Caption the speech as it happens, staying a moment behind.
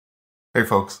Hey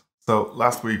folks, so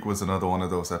last week was another one of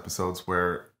those episodes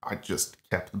where I just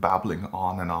kept babbling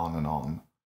on and on and on.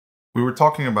 We were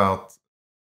talking about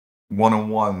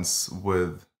one-on-ones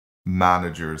with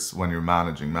managers when you're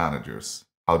managing managers.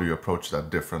 How do you approach that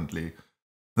differently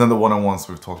than the one-on-ones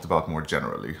we've talked about more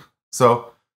generally?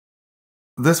 So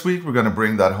this week we're going to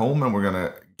bring that home and we're going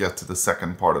to get to the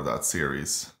second part of that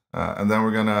series. And then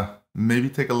we're going to maybe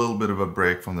take a little bit of a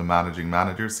break from the Managing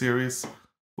Manager series.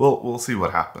 We'll see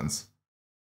what happens.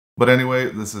 But anyway,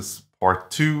 this is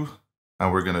part 2,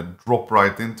 and we're going to drop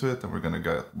right into it, and we're going to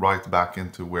get right back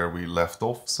into where we left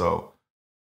off. So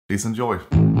please enjoy.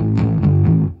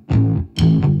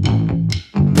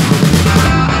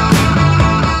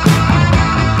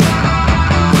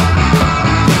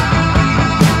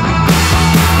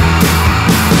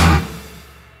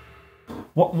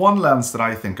 One lens that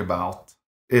I think about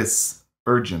is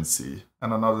urgency,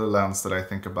 and another lens that I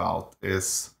think about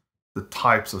is the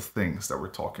types of things that we're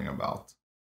talking about.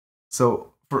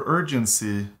 So for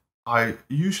urgency, I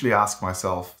usually ask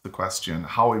myself the question,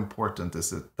 how important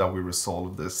is it that we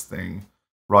resolve this thing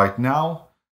right now?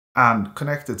 And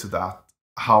connected to that,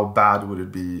 how bad would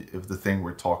it be if the thing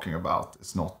we're talking about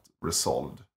is not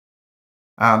resolved?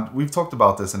 And we've talked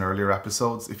about this in earlier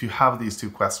episodes. If you have these two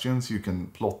questions, you can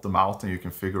plot them out and you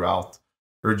can figure out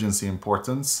urgency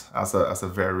importance as a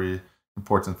very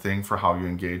important thing for how you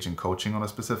engage in coaching on a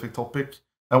specific topic.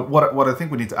 And what I think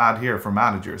we need to add here for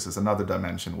managers is another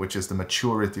dimension, which is the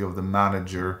maturity of the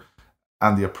manager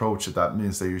and the approach that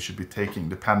means that you should be taking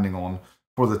depending on,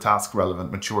 for the task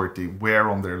relevant maturity, where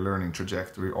on their learning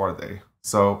trajectory are they.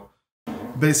 So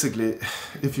basically,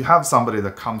 if you have somebody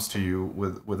that comes to you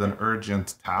with an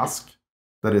urgent task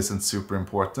that isn't super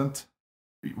important,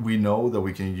 we know that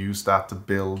we can use that to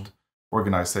build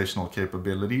organizational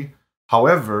capability.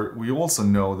 However, we also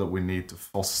know that we need to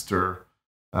foster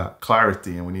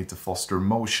clarity and we need to foster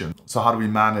motion. So how do we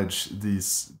manage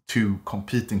these two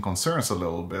competing concerns a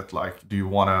little bit? Like, do you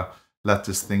want to let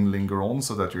this thing linger on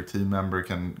so that your team member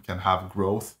can have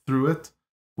growth through it,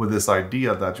 with this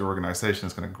idea that your organization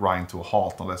is going to grind to a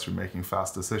halt unless you're making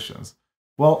fast decisions?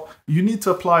 Well, you need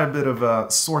to apply a bit of a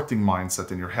sorting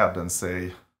mindset in your head and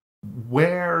say,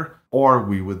 where are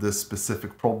we with this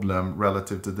specific problem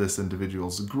relative to this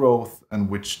individual's growth, and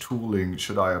which tooling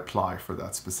should I apply for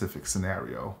that specific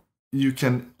scenario? You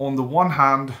can, on the one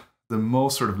hand, the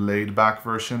most sort of laid back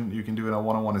version you can do in a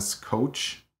one-on-one is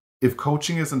coach. If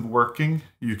coaching isn't working,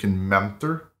 you can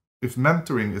mentor. If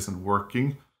mentoring isn't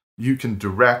working, you can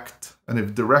direct. And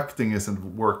if directing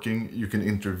isn't working, you can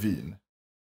intervene.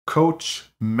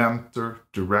 Coach, mentor,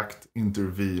 direct,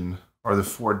 intervene are the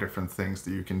 4 different things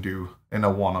that you can do in a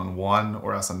one-on-one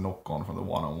or as a knock-on from the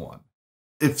one-on-one.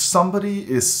 If somebody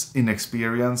is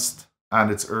inexperienced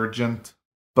and it's urgent,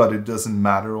 but it doesn't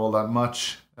matter all that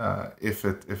much if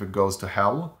it goes to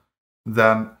hell,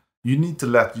 then you need to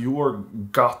let your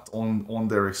gut on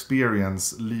their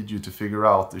experience lead you to figure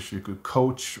out if you could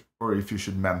coach or if you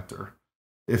should mentor.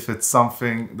 If it's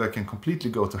something that can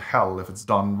completely go to hell if it's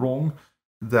done wrong,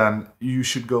 then you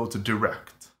should go to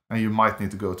direct. And you might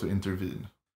need to go to intervene.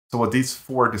 So what these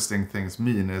 4 distinct things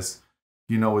mean is,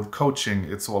 with coaching,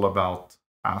 it's all about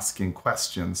asking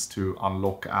questions to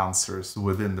unlock answers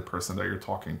within the person that you're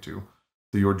talking to.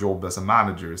 So your job as a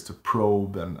manager is to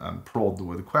probe and prod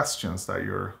with questions that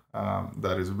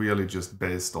is really just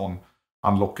based on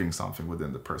unlocking something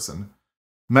within the person.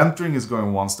 Mentoring is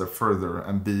going one step further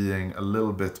and being a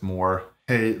little bit more,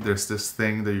 hey, there's this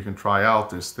thing that you can try out,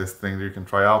 there's this thing that you can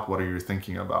try out, what are you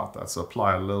thinking about that? So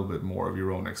apply a little bit more of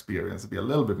your own experience, be a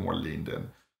little bit more leaned in.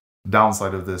 The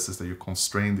downside of this is that you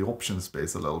constrain the option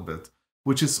space a little bit,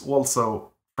 which is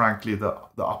also, frankly, the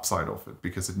upside of it,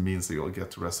 because it means that you'll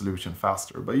get to resolution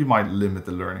faster, but you might limit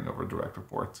the learning of a direct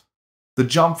report. The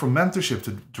jump from mentorship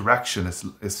to direction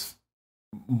is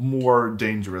more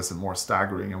dangerous and more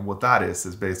staggering. And what that is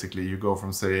basically you go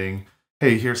from saying,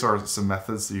 hey, here's some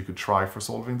methods that you could try for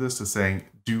solving this, to saying,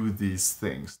 do these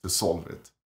things to solve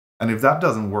it. And if that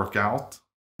doesn't work out,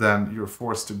 then you're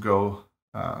forced to go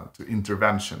to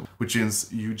intervention, which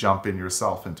means you jump in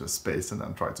yourself into a space and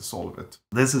then try to solve it.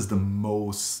 This is the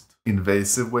most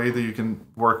invasive way that you can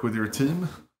work with your team.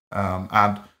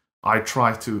 And I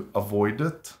try to avoid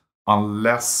it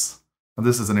unless, and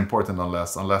this is an important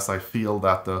unless I feel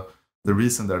that the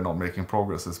reason they're not making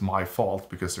progress is my fault,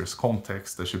 because there's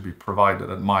context that should be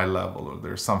provided at my level, or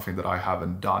there's something that I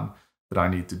haven't done that I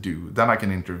need to do. Then I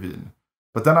can intervene.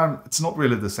 But then it's not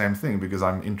really the same thing, because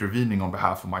I'm intervening on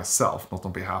behalf of myself, not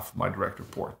on behalf of my direct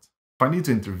report. If I need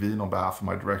to intervene on behalf of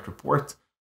my direct report,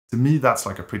 to me, that's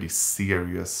like a pretty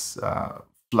serious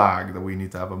flag that we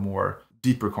need to have a more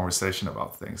deeper conversation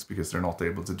about things because they're not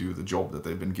able to do the job that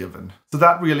they've been given. So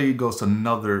that really goes to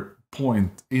another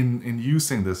point in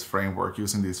using this framework,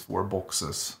 using these 4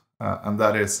 boxes, and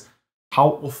that is,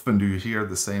 how often do you hear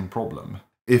the same problem?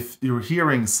 If you're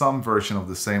hearing some version of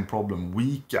the same problem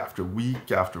week after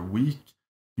week after week,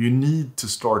 you need to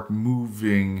start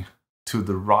moving to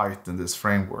the right in this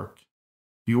framework.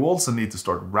 You also need to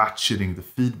start ratcheting the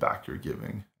feedback you're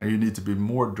giving, and you need to be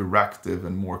more directive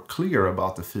and more clear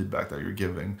about the feedback that you're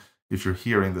giving if you're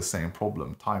hearing the same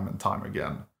problem time and time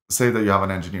again. Say that you have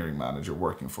an engineering manager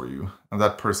working for you, and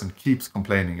that person keeps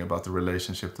complaining about the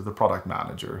relationship to the product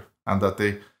manager, and that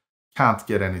they can't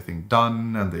get anything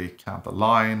done, and they can't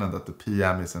align, and that the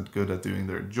PM isn't good at doing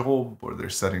their job, or they're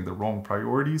setting the wrong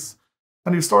priorities.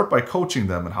 And you start by coaching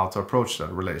them on how to approach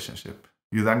that relationship.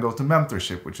 You then go to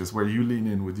mentorship, which is where you lean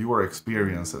in with your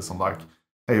experiences on like,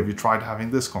 hey, have you tried having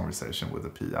this conversation with the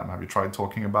PM? Have you tried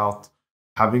talking about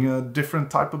having a different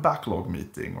type of backlog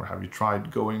meeting? Or have you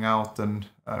tried going out and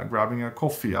grabbing a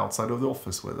coffee outside of the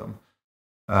office with them?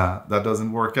 That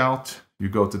doesn't work out. You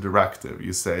go to directive.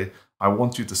 You say, I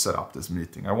want you to set up this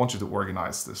meeting. I want you to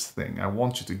organize this thing. I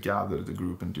want you to gather the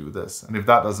group and do this. And if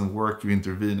that doesn't work, you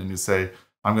intervene and you say,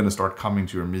 I'm going to start coming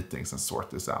to your meetings and sort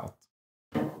this out.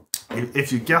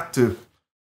 If you get to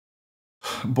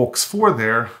box 4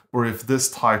 there, or if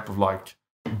this type of like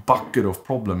bucket of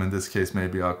problem, in this case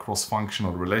maybe a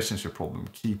cross-functional relationship problem,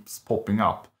 keeps popping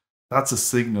up, that's a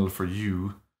signal for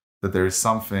you that there is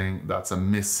something that's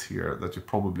amiss here that you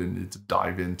probably need to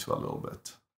dive into a little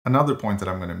bit. Another point that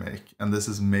I'm going to make, and this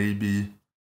is maybe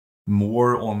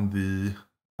more on the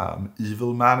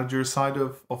evil manager side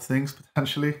of things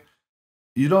potentially,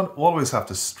 you don't always have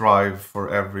to strive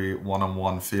for every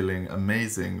one-on-one feeling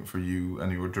amazing for you and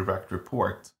your direct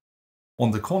report.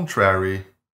 On the contrary,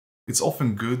 it's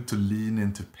often good to lean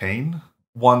into pain.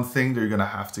 One thing that you're going to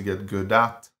have to get good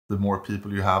at, the more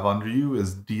people you have under you,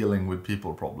 is dealing with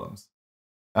people problems.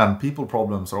 And people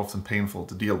problems are often painful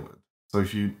to deal with. So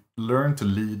if you learn to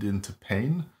lead into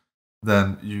pain,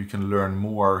 then you can learn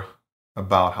more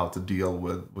about how to deal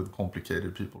with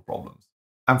complicated people problems.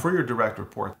 And for your direct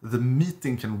report, the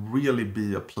meeting can really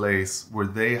be a place where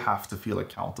they have to feel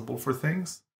accountable for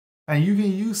things. And you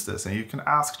can use this and you can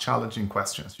ask challenging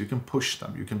questions. You can push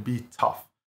them. You can be tough.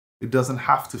 It doesn't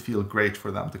have to feel great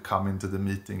for them to come into the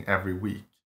meeting every week.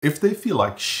 If they feel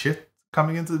like shit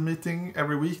coming into the meeting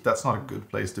every week, that's not a good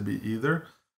place to be either.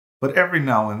 But every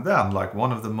now and then, like,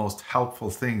 one of the most helpful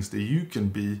things that you can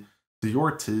be to your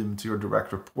team, to your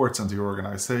direct reports, and to your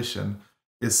organization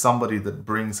is somebody that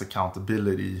brings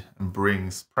accountability and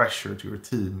brings pressure to your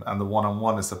team. And the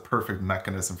one-on-one is a perfect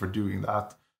mechanism for doing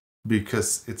that,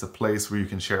 because it's a place where you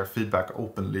can share feedback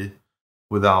openly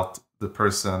without the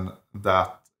person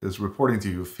that is reporting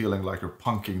to you feeling like you're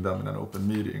punking them in an open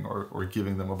meeting or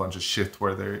giving them a bunch of shit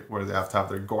where they have to have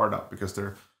their guard up because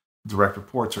their direct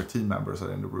reports or team members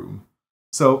are in the room.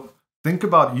 So think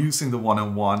about using the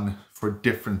one-on-one for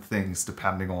different things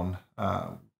depending on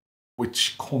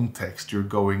which context you're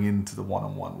going into the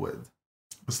one-on-one with.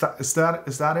 Is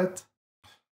that it?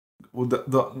 Well,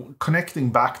 the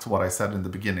connecting back to what I said in the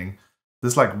beginning,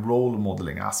 this like role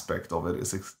modeling aspect of it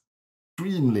is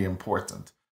extremely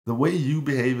important. The way you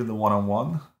behave in the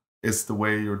one-on-one is the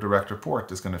way your direct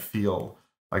report is going to feel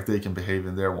like they can behave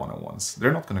in their one-on-ones.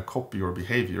 They're not going to copy your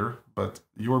behavior, but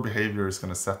your behavior is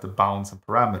going to set the bounds and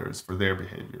parameters for their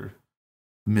behavior.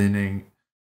 Meaning,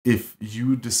 if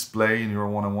you display in your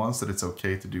one-on-ones that it's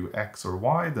okay to do X or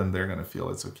Y, then they're going to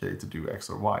feel it's okay to do X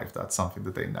or Y if that's something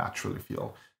that they naturally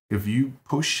feel. If you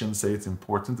push and say it's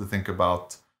important to think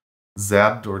about Z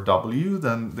or W,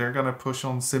 then they're going to push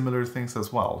on similar things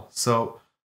as well. So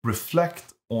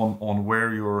reflect on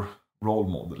where you're role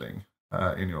modeling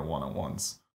in your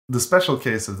one-on-ones. The special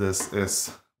case of this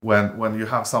is when you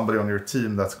have somebody on your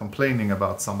team that's complaining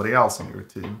about somebody else on your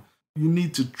team. You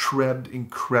need to tread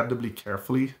incredibly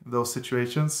carefully in those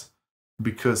situations,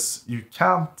 because you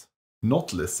can't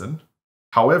not listen.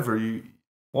 However, you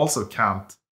also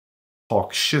can't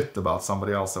talk shit about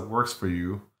somebody else that works for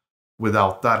you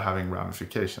without that having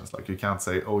ramifications. Like, you can't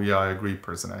say, oh yeah, I agree,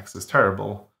 person X is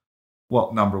terrible.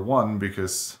 Well, number one,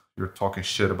 because you're talking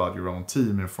shit about your own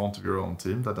team in front of your own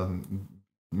team. That doesn't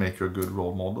make you a good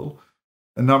role model.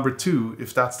 And number two,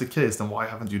 if that's the case, then why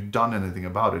haven't you done anything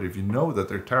about it? If you know that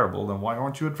they're terrible, then why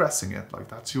aren't you addressing it? Like,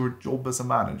 that's your job as a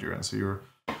manager. And so you're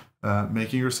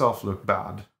making yourself look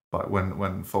bad but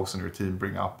when folks on your team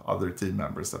bring up other team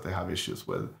members that they have issues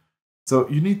with. So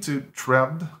you need to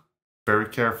tread very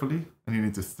carefully, and you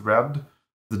need to thread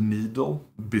the needle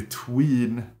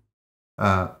between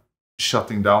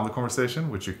shutting down the conversation,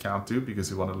 which you can't do because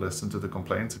you want to listen to the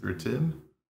complaints of your team,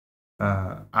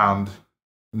 and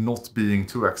not being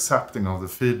too accepting of the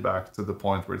feedback to the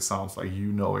point where it sounds like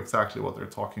you know exactly what they're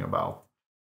talking about,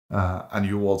 and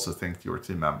you also think your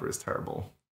team member is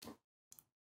terrible.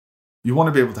 You want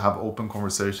to be able to have open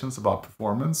conversations about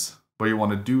performance, but you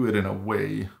want to do it in a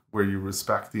way where you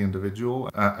respect the individual,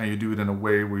 and you do it in a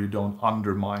way where you don't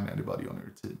undermine anybody on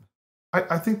your team.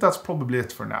 I think that's probably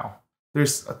it for now.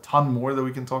 There's a ton more that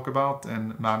we can talk about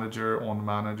in manager, on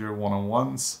manager,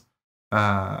 one-on-ones.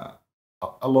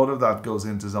 A lot of that goes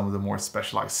into some of the more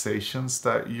specializations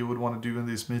that you would want to do in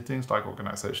these meetings, like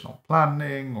organizational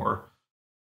planning or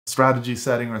strategy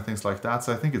setting or things like that.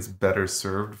 So I think it's better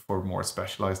served for more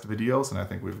specialized videos, and I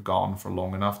think we've gone for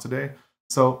long enough today.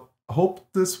 So I hope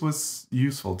this was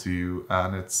useful to you,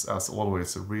 and it's, as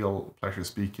always, a real pleasure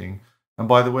speaking. And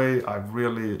by the way, I've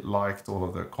really liked all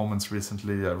of the comments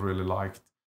recently. I've really liked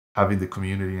having the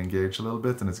community engage a little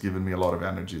bit, and it's given me a lot of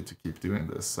energy to keep doing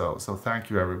this. So thank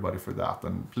you everybody for that.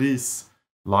 And please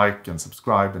like and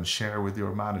subscribe and share with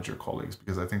your manager colleagues,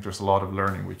 because I think there's a lot of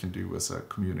learning we can do as a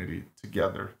community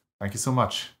together. Thank you so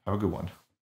much. Have a good one.